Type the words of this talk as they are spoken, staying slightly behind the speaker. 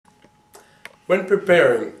When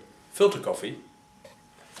preparing filter coffee,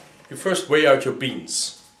 you first weigh out your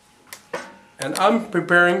beans. And I'm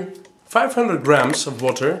preparing 500 grams of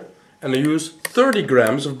water and I use 30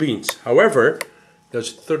 grams of beans. However,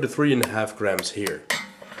 there's 33.5 grams here.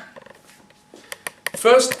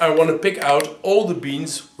 First, I want to pick out all the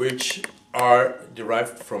beans which are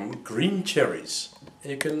derived from green cherries.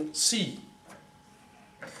 And you can see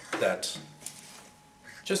that.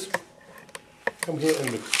 Just come here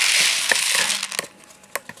and look.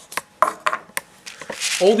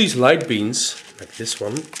 All these light beans, like this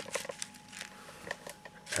one,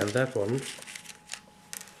 and that one, and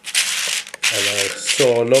I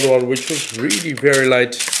saw another one which was really very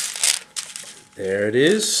light. There it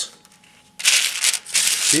is.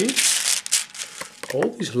 See?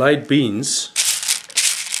 All these light beans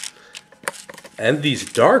and these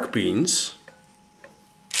dark beans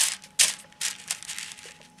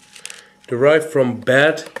derived from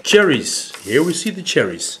bad cherries. Here we see the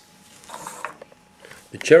cherries.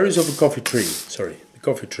 The cherries of a coffee tree. Sorry, the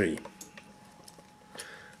coffee tree.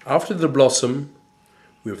 After the blossom,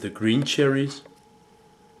 we have the green cherries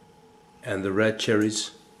and the red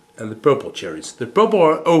cherries and the purple cherries. The purple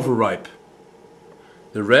are overripe.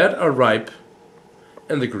 The red are ripe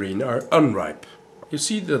and the green are unripe. You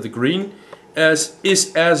see that the green is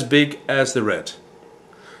as big as the red.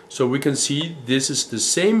 So we can see this is the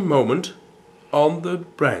same moment on the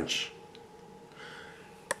branch.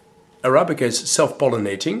 Arabica is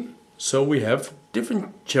self-pollinating, so we have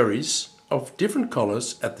different cherries of different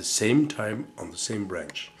colors at the same time on the same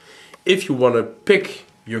branch. If you want to pick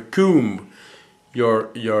your comb, your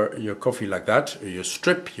coffee like that, or you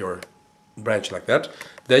strip your branch like that,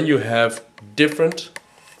 then you have different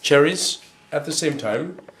cherries at the same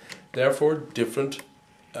time, therefore different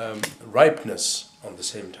ripeness on the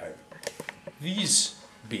same time. These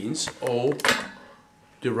beans all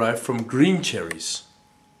derive from green cherries.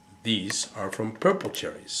 These are from purple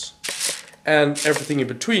cherries. And everything in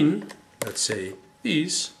between, let's say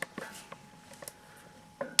these,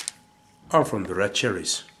 are from the red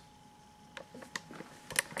cherries.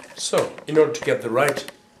 So, in order to get the right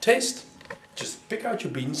taste, just pick out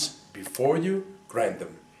your beans before you grind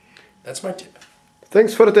them. That's my tip.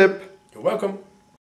 Thanks for the tip. You're welcome.